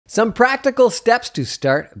Some practical steps to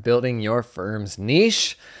start building your firm's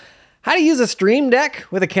niche. How to use a Stream Deck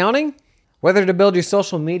with accounting. Whether to build your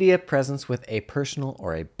social media presence with a personal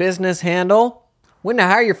or a business handle. When to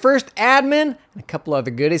hire your first admin. And a couple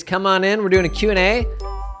other goodies. Come on in. We're doing a Q&A.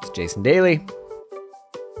 It's Jason Daly.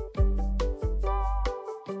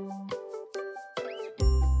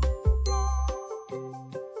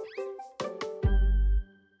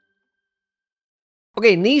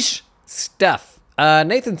 Okay, niche stuff.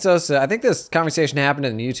 Nathan Sosa, I think this conversation happened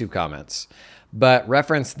in the YouTube comments, but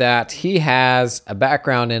referenced that he has a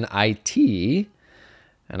background in IT.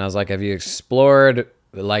 And I was like, have you explored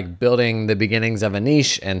like building the beginnings of a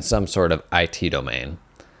niche in some sort of IT domain?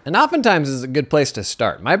 And oftentimes is a good place to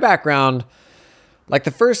start. My background, like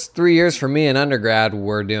the first 3 years for me in undergrad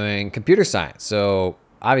were doing computer science. So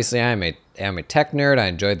obviously I'm a tech nerd. I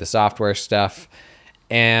enjoyed the software stuff.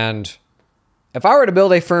 And if I were to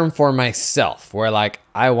build a firm for myself where like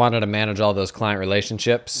I wanted to manage all those client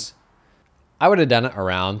relationships, I would have done it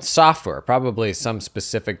around software, probably some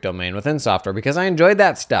specific domain within software because I enjoyed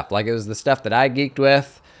that stuff. Like it was the stuff that I geeked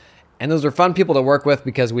with. And those were fun people to work with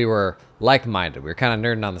because we were like-minded. We were kind of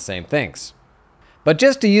nerding on the same things. But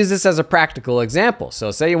just to use this as a practical example.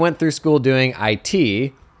 So say you went through school doing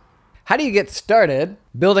IT. How do you get started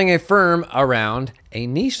building a firm around a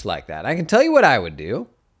niche like that? I can tell you what I would do.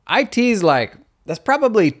 IT's like, that's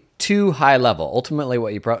probably too high level. Ultimately,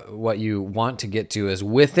 what you want to get to is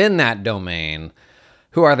within that domain,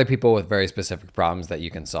 who are the people with very specific problems that you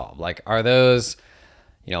can solve? Like, are those,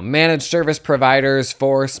 managed service providers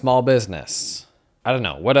for small business? I don't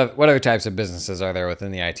know. What other types of businesses are there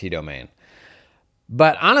within the IT domain?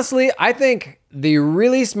 But honestly, I think the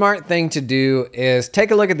really smart thing to do is take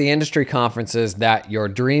a look at the industry conferences that your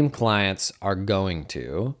dream clients are going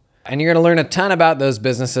to. And you're going to learn a ton about those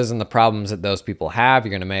businesses and the problems that those people have.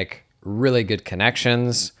 You're going to make really good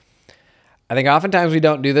connections. I think oftentimes we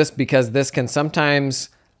don't do this because this can sometimes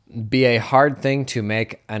be a hard thing to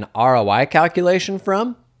make an ROI calculation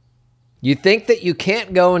from. You think that you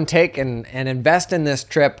can't go and take and invest in this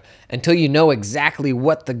trip until you know exactly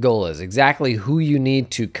what the goal is, exactly who you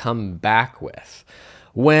need to come back with.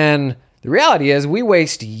 When the reality is we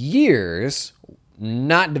waste years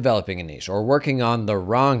not developing a niche or working on the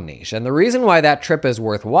wrong niche. And the reason why that trip is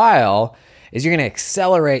worthwhile is you're going to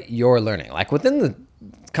accelerate your learning. Like within the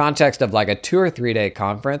context of like a 2 or 3 day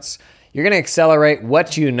conference, you're going to accelerate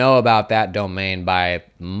what you know about that domain by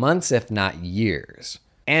months, if not years.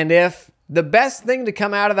 And if the best thing to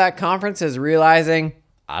come out of that conference is realizing,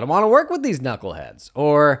 I don't want to work with these knuckleheads,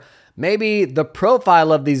 or maybe the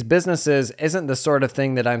profile of these businesses isn't the sort of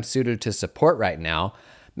thing that I'm suited to support right now,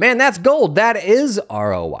 man, that's gold. That is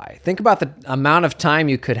ROI. Think about the amount of time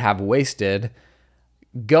you could have wasted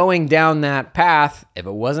going down that path if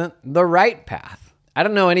it wasn't the right path. I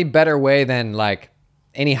don't know any better way than like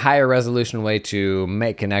any higher resolution way to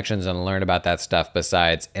make connections and learn about that stuff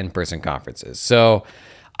besides in-person conferences. So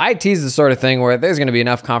IT is the sort of thing where there's going to be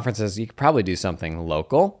enough conferences, you could probably do something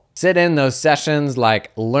local. Sit in those sessions,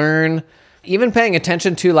 like learn. Even paying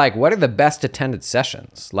attention to like, what are the best attended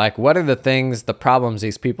sessions? Like, what are the things, the problems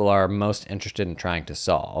these people are most interested in trying to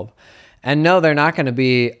solve? And no, they're not going to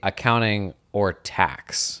be accounting or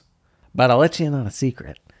tax. But I'll let you in on a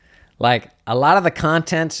secret. Like, a lot of the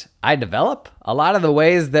content I develop, a lot of the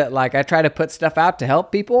ways that like I try to put stuff out to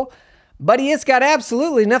help people, buddy, it's got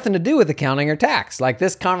absolutely nothing to do with accounting or tax. Like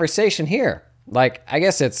this conversation here. Like, I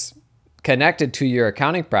guess it's connected to your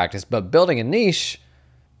accounting practice, but building a niche,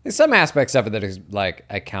 there's some aspects of it that is like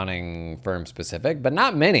accounting firm specific, but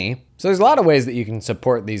not many. So there's a lot of ways that you can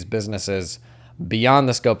support these businesses beyond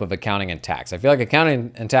the scope of accounting and tax. I feel like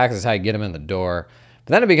accounting and tax is how you get them in the door,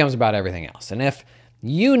 but then it becomes about everything else. And if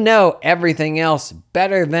you know everything else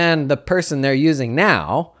better than the person they're using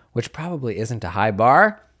now, which probably isn't a high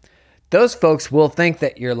bar, those folks will think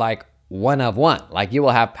that you're like one of one. Like you will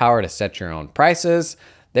have power to set your own prices.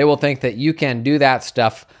 They will think that you can do that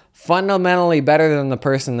stuff fundamentally better than the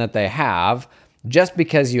person that they have just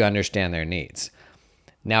because you understand their needs.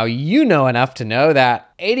 Now, you know enough to know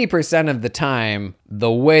that 80% of the time,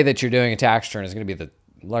 the way that you're doing a tax return is going to be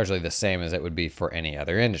largely the same as it would be for any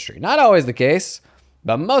other industry. Not always the case,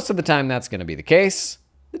 but most of the time that's going to be the case.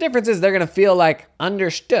 The difference is they're going to feel like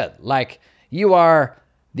understood, like you are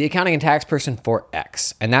the accounting and tax person for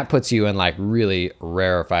X. And that puts you in like really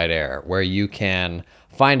rarefied air where you can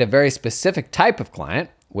find a very specific type of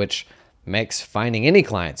client, which makes finding any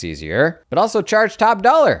clients easier, but also charge top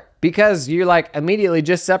dollar because you like immediately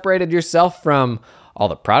just separated yourself from all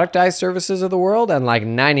the productized services of the world and like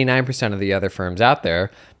 99% of the other firms out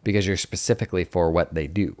there because you're specifically for what they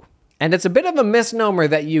do. And it's a bit of a misnomer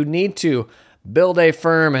that you need to build a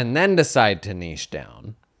firm, and then decide to niche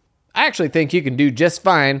down. I actually think you can do just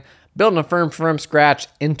fine building a firm from scratch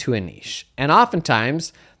into a niche. And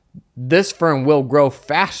oftentimes, this firm will grow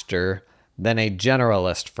faster than a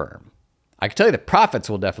generalist firm. I can tell you the profits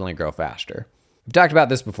will definitely grow faster. We've talked about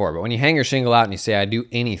this before, but when you hang your shingle out and you say, I do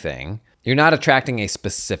anything, you're not attracting a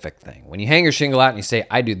specific thing. When you hang your shingle out and you say,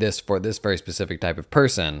 I do this for this very specific type of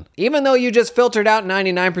person, even though you just filtered out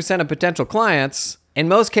 99% of potential clients, in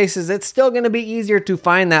most cases, it's still going to be easier to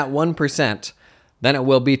find that 1% than it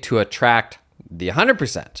will be to attract the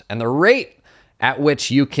 100%. And the rate at which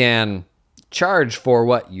you can charge for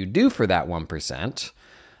what you do for that 1%,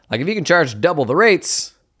 like if you can charge double the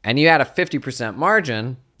rates and you add a 50%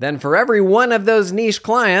 margin, then for every one of those niche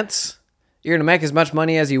clients, you're gonna make as much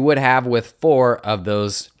money as you would have with 4 of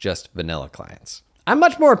those just vanilla clients. I'm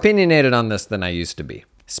much more opinionated on this than I used to be.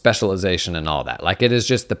 Specialization and all that. Like it is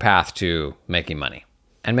just the path to making money.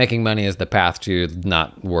 And making money is the path to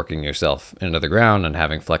not working yourself into the ground and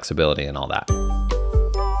having flexibility and all that.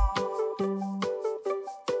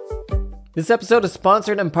 This episode is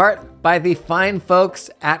sponsored in part by the fine folks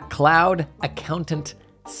at Cloud Accountant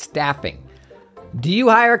Staffing. Do you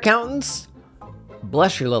hire accountants?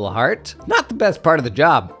 Bless your little heart. Not the best part of the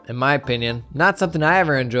job, in my opinion. Not something I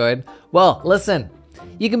ever enjoyed. Well, listen,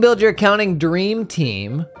 you can build your accounting dream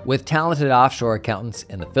team with talented offshore accountants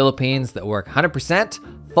in the Philippines that work 100%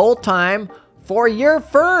 full-time for your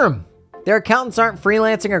firm. Their accountants aren't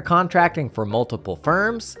freelancing or contracting for multiple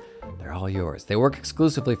firms. They're all yours. They work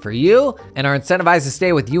exclusively for you and are incentivized to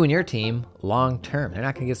stay with you and your team long-term. They're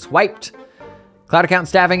not gonna get swiped. Cloud Accountant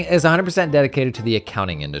Staffing is 100% dedicated to the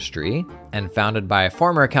accounting industry and founded by a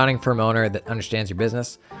former accounting firm owner that understands your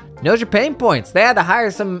business, knows your pain points. They had to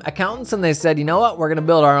hire some accountants and they said, you know what? We're gonna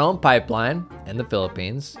build our own pipeline in the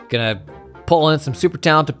Philippines, gonna pull in some super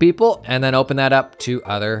talented people and then open that up to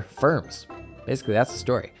other firms. Basically, that's the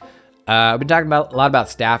story. I've been talking a lot about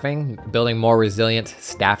staffing, building more resilient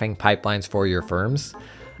staffing pipelines for your firms.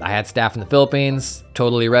 I had staff in the Philippines,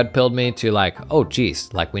 totally red-pilled me to like, oh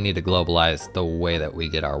geez, like we need to globalize the way that we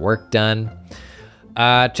get our work done.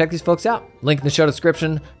 Check these folks out. Link in the show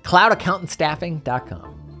description,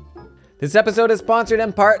 cloudaccountantstaffing.com. This episode is sponsored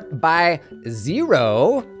in part by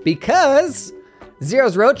Xero because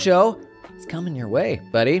Xero's Roadshow is coming your way,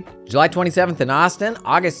 buddy. July 27th in Austin,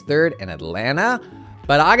 August 3rd in Atlanta,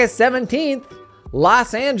 but August 17th,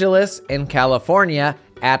 Los Angeles in California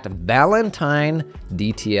at Valentine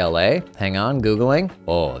DTLA. Hang on, Googling.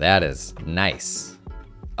 Oh, that is nice.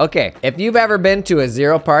 Okay, if you've ever been to a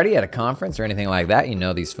Xero party at a conference or anything like that, you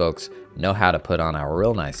know these folks know how to put on a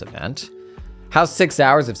real nice event. How's 6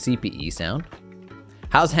 hours of CPE sound?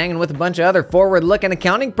 How's hanging with a bunch of other forward-looking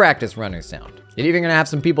accounting practice runners sound? You're even gonna have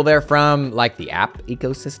some people there from like the app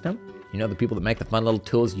ecosystem. You know, the people that make the fun little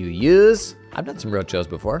tools you use. I've done some roadshows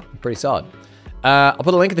before, pretty solid. I'll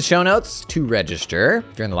put a link in the show notes to register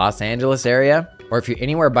if you're in the Los Angeles area, or if you're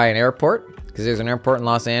anywhere by an airport, because there's an airport in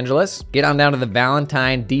Los Angeles. Get on down to the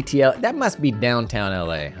Valentine DTL. That must be downtown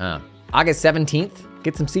LA, huh? August 17th,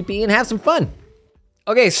 get some CPE and have some fun.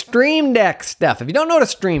 Okay, Stream Deck stuff. If you don't know what a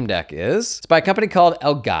Stream Deck is, it's by a company called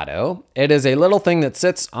Elgato. It is a little thing that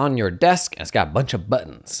sits on your desk and it's got a bunch of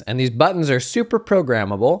buttons. And these buttons are super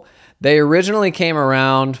programmable. They originally came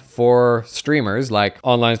around for streamers, like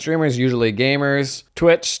online streamers, usually gamers,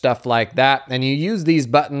 Twitch, stuff like that. And you use these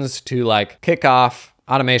buttons to like kick off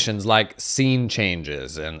automations like scene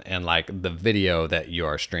changes and like the video that you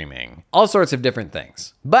are streaming. All sorts of different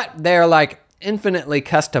things. But they're like infinitely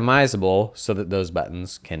customizable so that those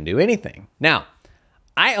buttons can do anything. Now,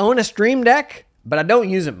 I own a Stream Deck, but I don't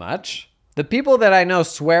use it much. The people that I know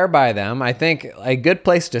swear by them. I think a good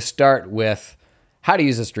place to start with how to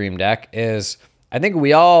use a Stream Deck is, I think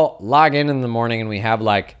we all log in the morning and we have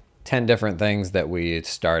like 10 different things that we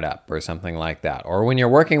start up or something like that. Or when you're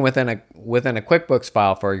working within a QuickBooks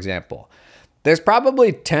file, for example, there's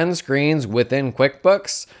probably 10 screens within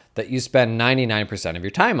QuickBooks that you spend 99% of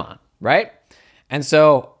your time on, right? And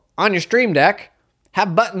so on your Stream Deck,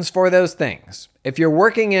 have buttons for those things. If you're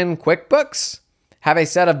working in QuickBooks, have a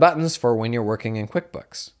set of buttons for when you're working in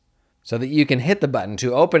QuickBooks so that you can hit the button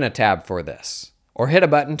to open a tab for this. Or hit a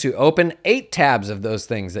button to open 8 tabs of those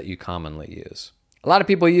things that you commonly use. A lot of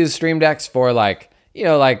people use Stream Decks for like, you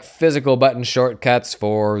know, like physical button shortcuts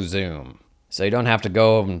for Zoom. So you don't have to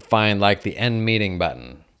go and find like the end meeting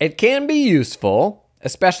button. It can be useful,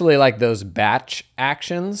 especially like those batch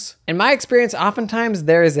actions. In my experience, oftentimes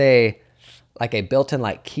there is a like a built-in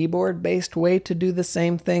like keyboard based way to do the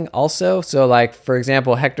same thing also. So like, for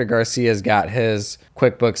example, Hector Garcia's got his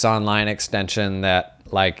QuickBooks Online extension that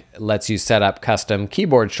like lets you set up custom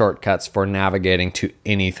keyboard shortcuts for navigating to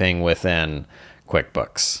anything within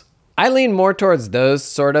QuickBooks. I lean more towards those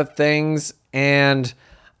sort of things, and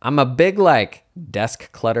I'm a big like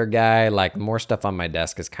desk clutter guy. Like more stuff on my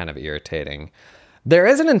desk is kind of irritating. There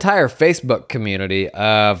is an entire Facebook community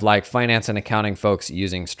of like finance and accounting folks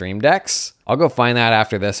using Stream Decks. I'll go find that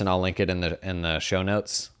after this and I'll link it in the show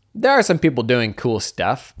notes. There are some people doing cool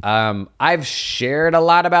stuff. I've shared a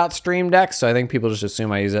lot about Stream Decks, so I think people just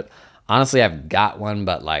assume I use it. Honestly, I've got one,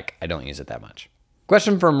 but like I don't use it that much.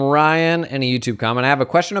 Question from Ryan in a YouTube comment. I have a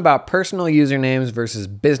question about personal usernames versus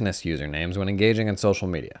business usernames when engaging in social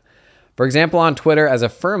media. For example, on Twitter, as a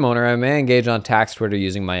firm owner, I may engage on tax Twitter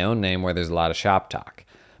using my own name where there's a lot of shop talk.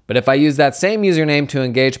 But if I use that same username to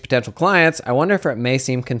engage potential clients, I wonder if it may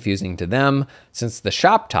seem confusing to them since the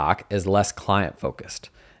shop talk is less client focused.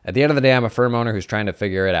 At the end of the day, I'm a firm owner who's trying to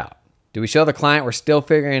figure it out. Do we show the client we're still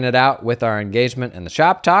figuring it out with our engagement in the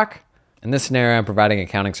shop talk? In this scenario, I'm providing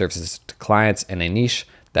accounting services to clients in a niche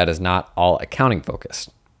that is not all accounting focused.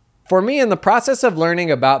 For me, in the process of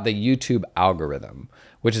learning about the YouTube algorithm,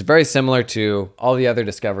 which is very similar to all the other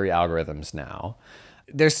discovery algorithms now,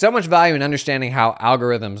 there's so much value in understanding how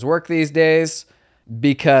algorithms work these days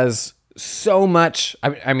because so much,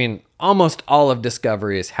 I mean, almost all of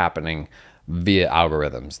discovery is happening via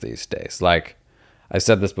algorithms these days. Like I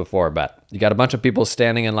said this before, but you got a bunch of people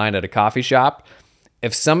standing in line at a coffee shop.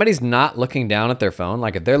 If somebody's not looking down at their phone,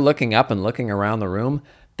 like if they're looking up and looking around the room,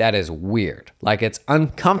 that is weird. Like it's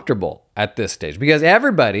uncomfortable at this stage because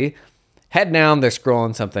everybody head down, they're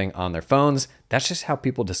scrolling something on their phones. That's just how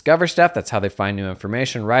people discover stuff. That's how they find new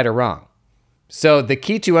information, right or wrong. So the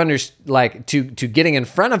key to getting in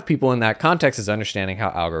front of people in that context is understanding how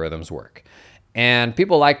algorithms work. And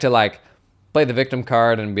people like to play the victim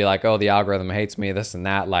card and be like, oh, the algorithm hates me, this and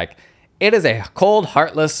that. Like it is a cold,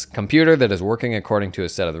 heartless computer that is working according to a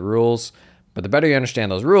set of the rules. But the better you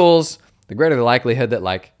understand those rules, the greater the likelihood that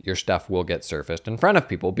like your stuff will get surfaced in front of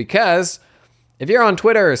people. Because if you're on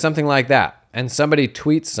Twitter or something like that and somebody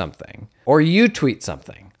tweets something or you tweet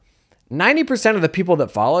something, 90% of the people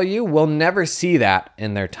that follow you will never see that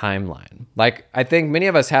in their timeline. Like I think many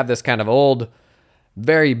of us have this kind of old,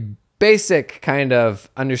 very basic kind of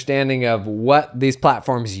understanding of what these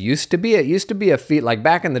platforms used to be. It used to be a feed, like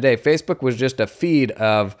back in the day, Facebook was just a feed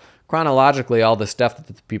of chronologically all the stuff that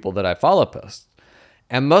the people that I follow post.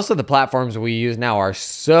 And most of the platforms we use now are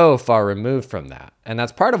so far removed from that. And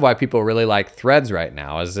that's part of why people really like Threads right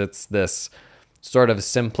now, is it's this sort of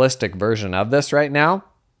simplistic version of this right now.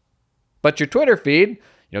 But your Twitter feed,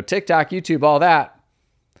 TikTok, YouTube, all that,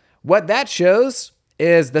 what that shows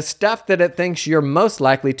is the stuff that it thinks you're most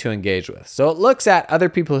likely to engage with. So it looks at other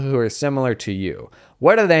people who are similar to you.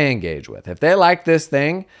 What do they engage with? If they like this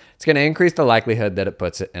thing, it's going to increase the likelihood that it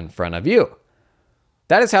puts it in front of you.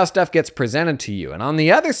 That is how stuff gets presented to you. And on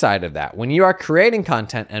the other side of that, when you are creating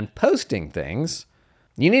content and posting things,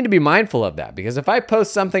 you need to be mindful of that. Because if I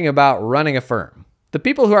post something about running a firm, the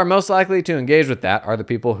people who are most likely to engage with that are the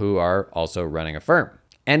people who are also running a firm.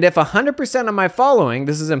 And if 100% of my following,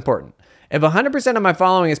 this is important, if 100% of my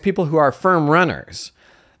following is people who are firm runners,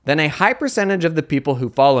 then a high percentage of the people who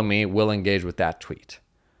follow me will engage with that tweet.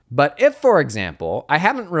 But if, for example, I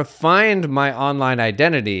haven't refined my online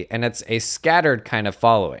identity and it's a scattered kind of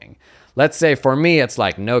following, let's say for me, it's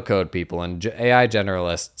like no-code people and AI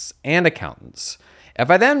generalists and accountants. If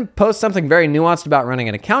I then post something very nuanced about running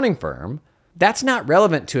an accounting firm, that's not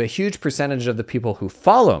relevant to a huge percentage of the people who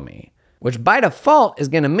follow me, which by default is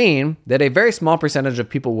going to mean that a very small percentage of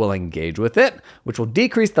people will engage with it, which will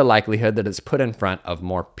decrease the likelihood that it's put in front of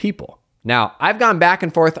more people. Now, I've gone back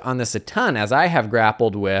and forth on this a ton as I have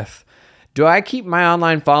grappled with, do I keep my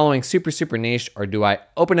online following super, super niche or do I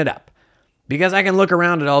open it up? Because I can look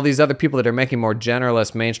around at all these other people that are making more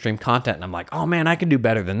generalist mainstream content and I'm like, oh man, I can do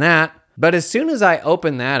better than that. But as soon as I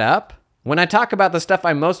open that up, when I talk about the stuff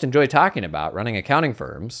I most enjoy talking about, running accounting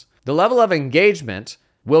firms, the level of engagement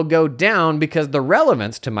will go down because the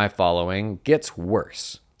relevance to my following gets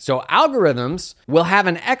worse. So algorithms will have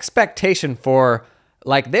an expectation for,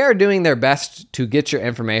 like, they're doing their best to get your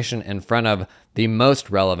information in front of the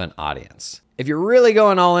most relevant audience. If you're really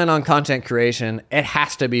going all in on content creation, it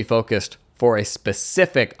has to be focused for a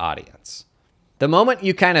specific audience. The moment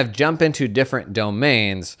you kind of jump into different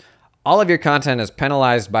domains, all of your content is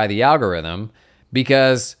penalized by the algorithm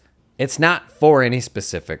because it's not for any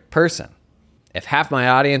specific person. If half my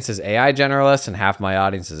audience is AI generalists and half my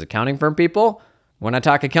audience is accounting firm people, when I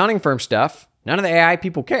talk accounting firm stuff, none of the AI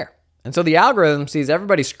people care. And so the algorithm sees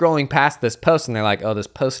everybody scrolling past this post and they're like, oh, this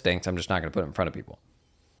post stinks. I'm just not going to put it in front of people.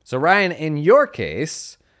 So Ryan, in your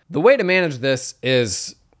case, the way to manage this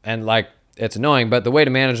is, and like it's annoying, but the way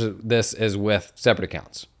to manage this is with separate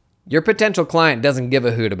accounts. Your potential client doesn't give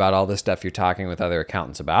a hoot about all this stuff you're talking with other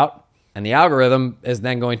accountants about. And the algorithm is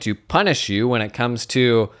then going to punish you when it comes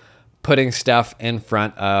to putting stuff in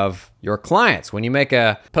front of your clients. When you make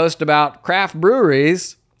a post about craft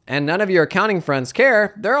breweries and none of your accounting friends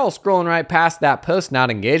care, they're all scrolling right past that post,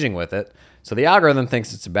 not engaging with it. So the algorithm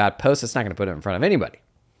thinks it's a bad post. It's not going to put it in front of anybody.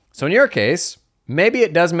 So in your case, maybe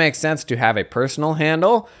it does make sense to have a personal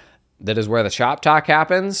handle that is where the shop talk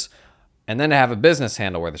happens, and then to have a business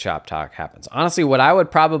handle where the shop talk happens. Honestly, what I would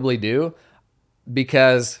probably do,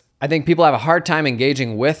 because I think people have a hard time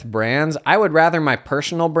engaging with brands, I would rather my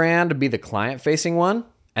personal brand be the client-facing one.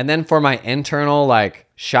 And then for my internal like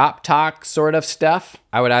shop talk sort of stuff,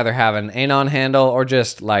 I would either have an Anon handle or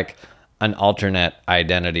just like an alternate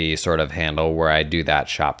identity sort of handle where I do that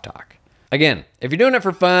shop talk. Again, if you're doing it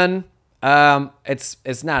for fun,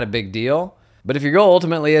 it's not a big deal. But if your goal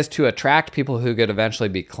ultimately is to attract people who could eventually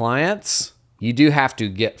be clients, you do have to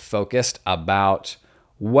get focused about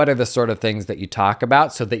what are the sort of things that you talk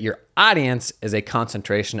about so that your audience is a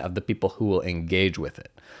concentration of the people who will engage with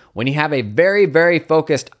it. When you have a very, very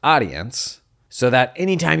focused audience, so that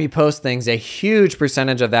anytime you post things, a huge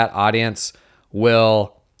percentage of that audience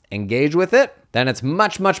will engage with it, then it's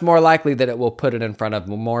much, much more likely that it will put it in front of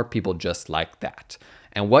more people just like that.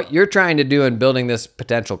 And what you're trying to do in building this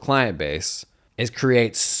potential client base is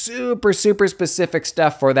create super, super specific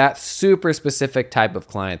stuff for that super specific type of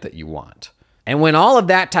client that you want. And when all of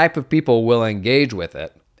that type of people will engage with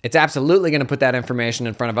it, it's absolutely going to put that information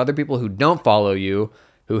in front of other people who don't follow you,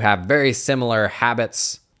 who have very similar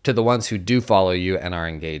habits to the ones who do follow you and are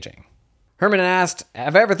engaging. Herman asked,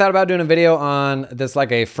 have I ever thought about doing a video on this,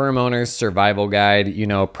 like a firm owner's survival guide, you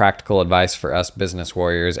know, practical advice for us business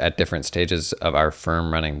warriors at different stages of our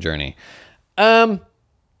firm running journey?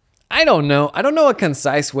 I don't know. I don't know a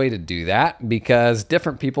concise way to do that because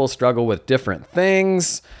different people struggle with different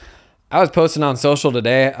things. I was posting on social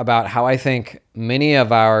today about how I think many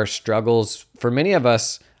of our struggles, for many of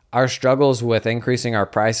us, our struggles with increasing our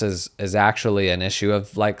prices is actually an issue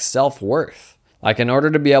of like self-worth. Like in order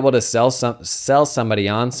to be able to sell somebody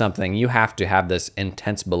on something, you have to have this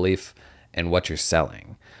intense belief in what you're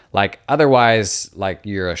selling. Like otherwise, like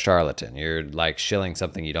you're a charlatan. You're like shilling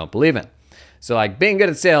something you don't believe in. So like being good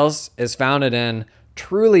at sales is founded in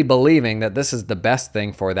truly believing that this is the best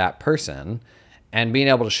thing for that person and being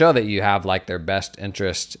able to show that you have like their best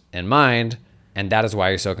interest in mind. And that is why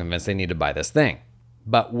you're so convinced they need to buy this thing.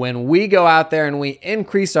 But when we go out there and we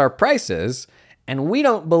increase our prices and we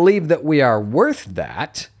don't believe that we are worth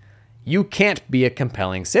that, you can't be a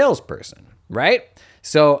compelling salesperson, right?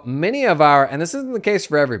 So many of our, and this isn't the case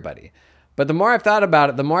for everybody, but the more I've thought about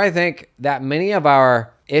it, the more I think that many of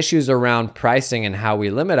our issues around pricing and how we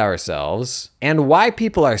limit ourselves and why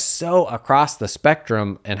people are so across the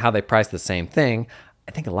spectrum and how they price the same thing,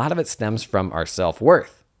 I think a lot of it stems from our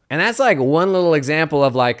self-worth. And that's like one little example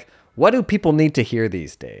of like, what do people need to hear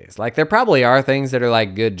these days? Like there probably are things that are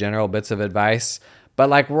like good general bits of advice, but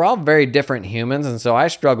like we're all very different humans. And so I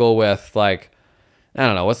struggle with like, I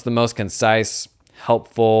don't know, what's the most concise,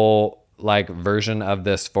 helpful like version of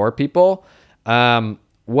this for people?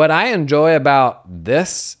 What I enjoy about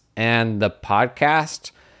this and the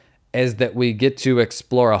podcast is that we get to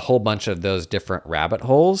explore a whole bunch of those different rabbit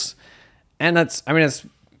holes. And it's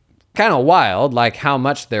kind of wild, like how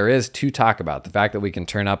much there is to talk about. The fact that we can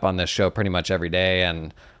turn up on this show pretty much every day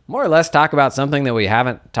and more or less talk about something that we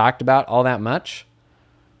haven't talked about all that much.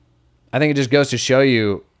 I think it just goes to show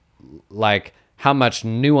you like how much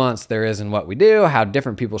nuance there is in what we do, how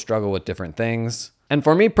different people struggle with different things. And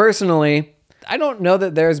for me personally, I don't know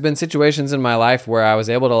that there's been situations in my life where I was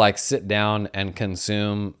able to like sit down and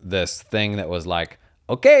consume this thing that was like,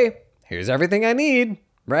 okay, here's everything I need,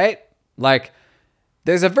 right? Like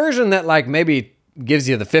there's a version that like maybe gives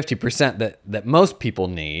you the 50% that most people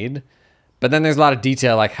need, but then there's a lot of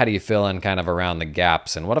detail, like how do you fill in kind of around the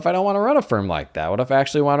gaps? And what if I don't want to run a firm like that? What if I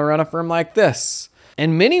actually want to run a firm like this?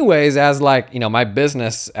 In many ways, as like, you know, my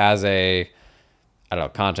business as a, I don't know,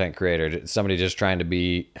 content creator, somebody just trying to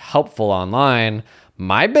be helpful online,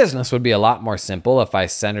 my business would be a lot more simple if I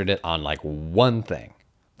centered it on like one thing.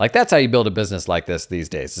 Like that's how you build a business like this these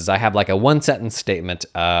days, is I have like a one sentence statement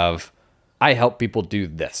of, I help people do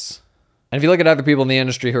this. And if you look at other people in the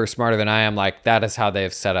industry who are smarter than I am, like that is how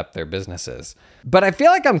they've set up their businesses. But I feel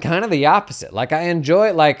like I'm kind of the opposite. Like I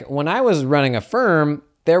enjoy, like when I was running a firm,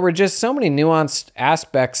 there were just so many nuanced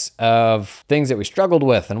aspects of things that we struggled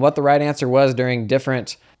with and what the right answer was during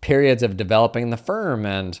different periods of developing the firm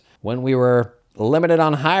and when we were limited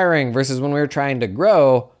on hiring versus when we were trying to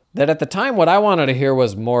grow, that at the time what I wanted to hear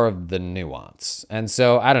was more of the nuance. And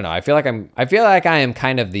so I don't know, I feel like I am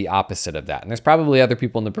kind of the opposite of that. And there's probably other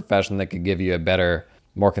people in the profession that could give you a better,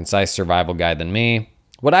 more concise survival guide than me.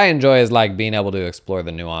 What I enjoy is like being able to explore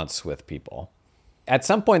the nuance with people. At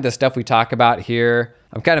some point, the stuff we talk about here,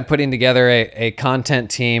 I'm kind of putting together a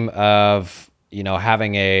content team of,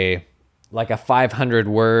 having a 500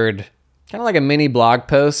 word, kind of like a mini blog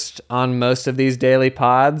post on most of these daily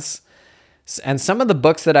pods. And some of the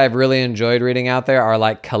books that I've really enjoyed reading out there are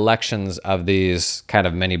like collections of these kind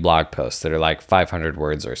of mini blog posts that are like 500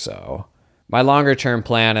 words or so. My longer term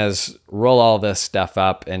plan is roll all this stuff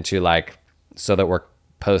up into so that we're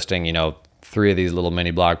posting, 3 of these little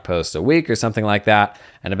mini blog posts a week or something like that.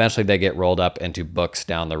 And eventually they get rolled up into books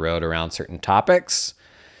down the road around certain topics.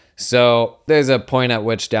 So there's a point at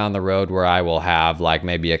which down the road where I will have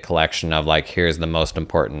maybe a collection of here's the most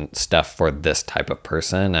important stuff for this type of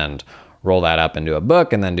person and roll that up into a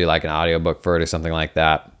book and then do an audiobook for it or something like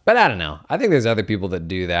that. But I don't know. I think there's other people that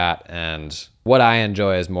do that. And what I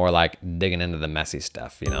enjoy is more digging into the messy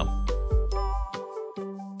stuff,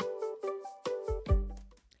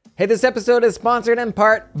 Hey, this episode is sponsored in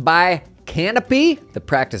part by Canopy, the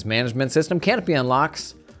practice management system. Canopy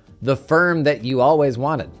unlocks the firm that you always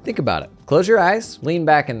wanted. Think about it. Close your eyes, lean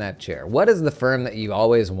back in that chair. What is the firm that you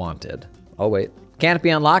always wanted? Oh wait, Canopy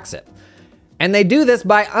unlocks it. And they do this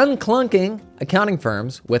by unclunking accounting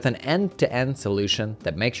firms with an end-to-end solution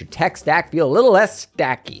that makes your tech stack feel a little less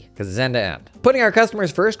stacky because it's end-to-end. Putting our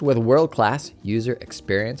customers first with world-class user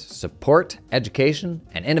experience, support, education,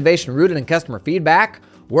 and innovation rooted in customer feedback,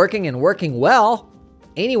 working well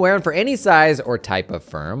anywhere and for any size or type of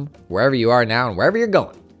firm, wherever you are now and wherever you're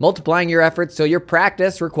going. Multiplying your efforts so your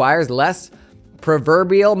practice requires less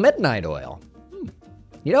proverbial midnight oil.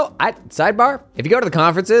 Sidebar, if you go to the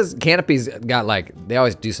conferences, Canopy's got they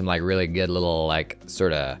always do some really good little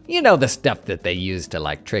sort of, the stuff that they use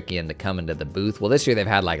to trick you into coming to the booth. Well, this year they've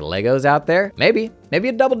had Legos out there. Maybe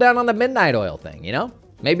you double down on the midnight oil thing,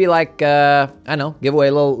 Maybe give away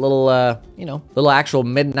a little actual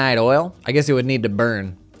midnight oil. I guess it would need to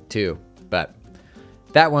burn too, but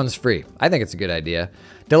that one's free. I think it's a good idea.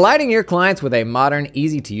 Delighting your clients with a modern,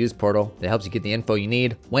 easy-to-use portal that helps you get the info you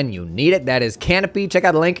need when you need it. That is Canopy. Check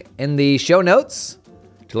out the link in the show notes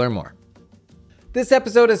to learn more. This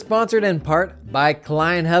episode is sponsored in part by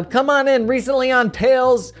Client Hub. Come on in. Recently on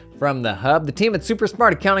Tales from the Hub, the team at Super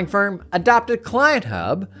Smart Accounting Firm adopted Client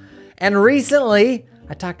Hub. And recently,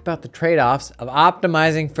 I talked about the trade-offs of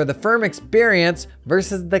optimizing for the firm experience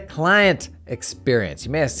versus the client experience.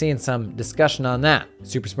 You may have seen some discussion on that.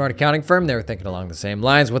 Super Smart Accounting Firm, they were thinking along the same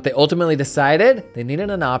lines. What they ultimately decided, they needed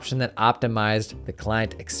an option that optimized the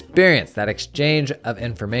client experience, that exchange of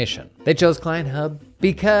information. They chose Client Hub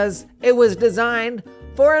because it was designed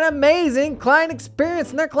for an amazing client experience,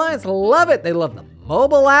 and their clients love it. They love the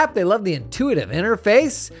mobile app. They love the intuitive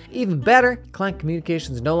interface. Even better, client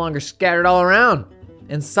communication is no longer scattered all around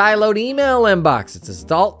in siloed email inbox. It's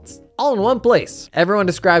all in one place. Everyone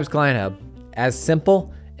describes Client Hub as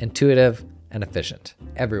simple, intuitive, and efficient.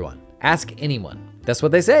 Everyone. Ask anyone. That's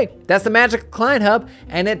what they say. That's the magic of Client Hub,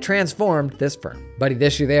 and it transformed this firm. Buddy,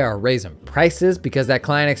 this year they are raising prices because that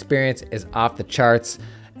client experience is off the charts,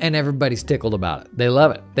 and everybody's tickled about it. They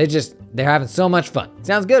love it. They're having so much fun.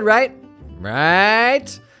 Sounds good, right?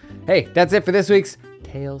 Right? Hey, that's it for this week's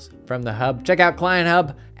Tales from the Hub. Check out Client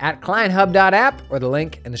Hub at clienthub.app or the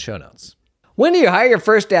link in the show notes. When do you hire your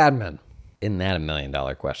first admin? Isn't that $1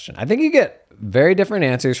 million question? I think you get very different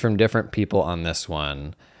answers from different people on this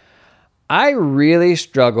one. I really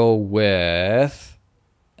struggle with,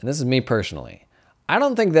 and this is me personally, I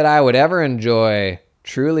don't think that I would ever enjoy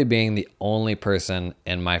truly being the only person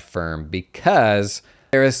in my firm because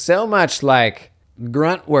there is so much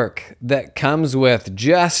grunt work that comes with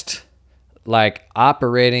just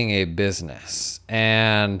operating a business.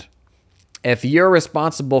 And if you're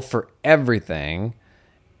responsible for everything,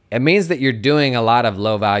 it means that you're doing a lot of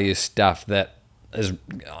low value stuff that is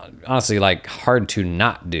honestly hard to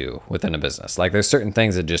not do within a business. There's certain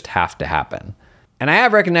things that just have to happen. And I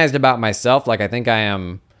have recognized about myself, I think I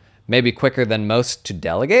am maybe quicker than most to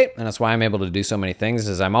delegate. And that's why I'm able to do so many things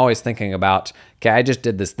is I'm always thinking about, okay, I just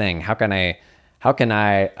did this thing. How can I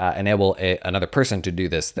enable another person to do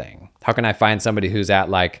this thing? How can I find somebody who's at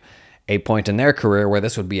a point in their career where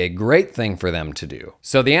this would be a great thing for them to do?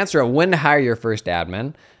 So the answer of when to hire your first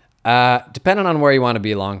admin, depending on where you want to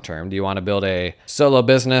be long-term. Do you want to build a solo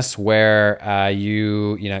business where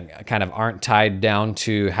you kind of aren't tied down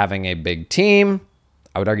to having a big team?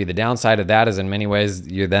 I would argue the downside of that is in many ways,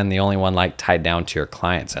 you're then the only one like tied down to your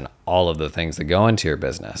clients and all of the things that go into your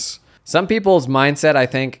business. Some people's mindset, I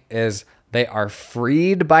think, is they are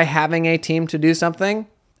freed by having a team to do something.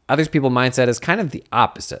 Others people's mindset is kind of the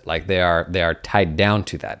opposite. Like they are tied down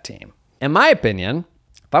to that team. In my opinion,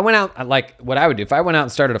 if I went out, like what I would do, if I went out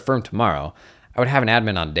and started a firm tomorrow, I would have an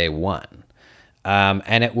admin on day one.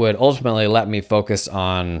 And it would ultimately let me focus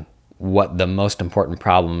on what the most important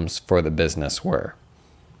problems for the business were.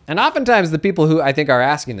 And oftentimes the people who I think are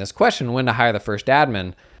asking this question, when to hire the first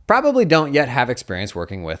admin, probably don't yet have experience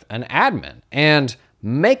working with an admin. And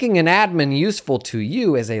making an admin useful to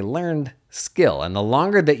you is a learned skill. And the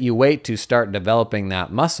longer that you wait to start developing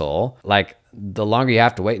that muscle, like the longer you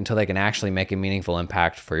have to wait until they can actually make a meaningful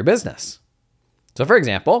impact for your business. So for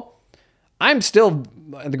example, I'm still,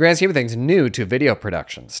 in the grand scheme of things, new to video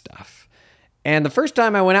production stuff. And the first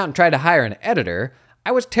time I went out and tried to hire an editor,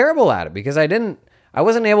 I was terrible at it because I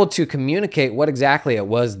wasn't able to communicate what exactly it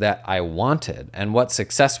was that I wanted and what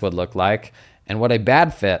success would look like and what a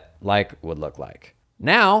bad fit would look like.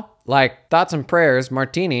 Now, like Thoughts and Prayers,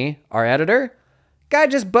 Martini, our editor, guy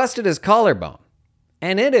just busted his collarbone.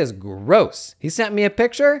 And it is gross. He sent me a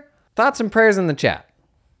picture, Thoughts and Prayers in the chat.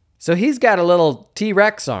 So he's got a little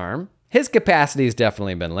T-Rex arm. His capacity's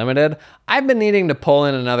definitely been limited. I've been needing to pull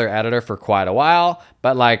in another editor for quite a while,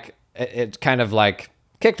 but like it kind of like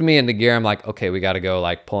kicked me into gear. I'm like, okay, we got to go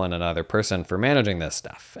like pull in another person for managing this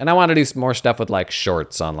stuff. And I want to do some more stuff with like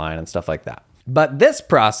shorts online and stuff like that. But this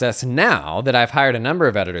process now that I've hired a number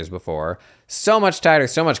of editors before, so much tighter,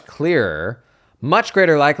 so much clearer, much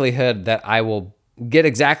greater likelihood that I will get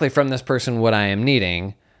exactly from this person what I am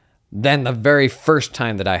needing than the very first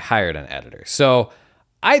time that I hired an editor. So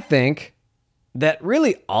I think that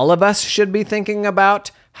really all of us should be thinking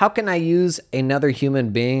about how can I use another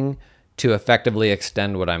human being to effectively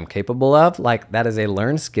extend what I'm capable of? Like that is a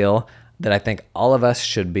learned skill that I think all of us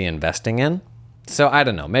should be investing in. So I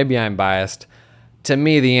don't know, maybe I'm biased. To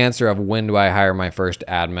me, the answer of when do I hire my first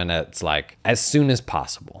admin, it's like as soon as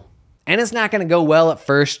possible. And it's not gonna go well at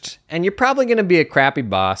first, and you're probably gonna be a crappy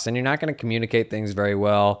boss, and you're not gonna communicate things very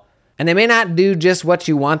well. And they may not do just what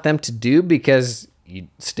you want them to do because you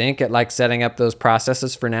stink at like setting up those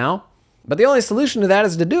processes for now. But the only solution to that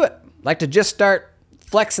is to do it. Like to just start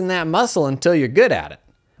flexing that muscle until you're good at it.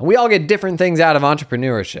 And we all get different things out of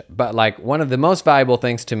entrepreneurship, but like one of the most valuable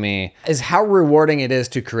things to me is how rewarding it is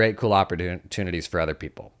to create cool opportunities for other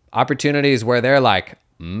people. Opportunities where they're like,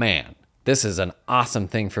 man, this is an awesome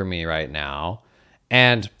thing for me right now.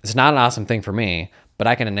 And it's not an awesome thing for me, but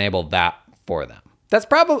I can enable that for them. That's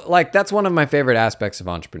probably like, that's one of my favorite aspects of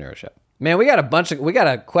entrepreneurship. Man, we got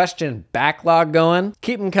a question backlog going.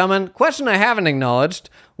 Keep them coming. Question I haven't acknowledged.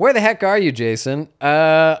 Where the heck are you, Jason?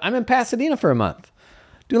 I'm in Pasadena for a month.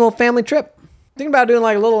 Doing a little family trip. Thinking about doing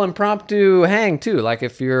like a little impromptu hang too. Like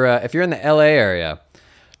if you're in the LA area,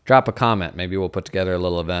 drop a comment. Maybe we'll put together a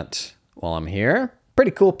little event while I'm here.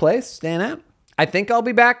 Pretty cool place staying at. I think I'll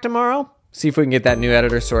be back tomorrow. See if we can get that new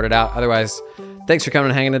editor sorted out. Otherwise, thanks for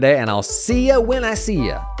coming and hanging today, and I'll see ya when I see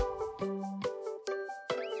ya.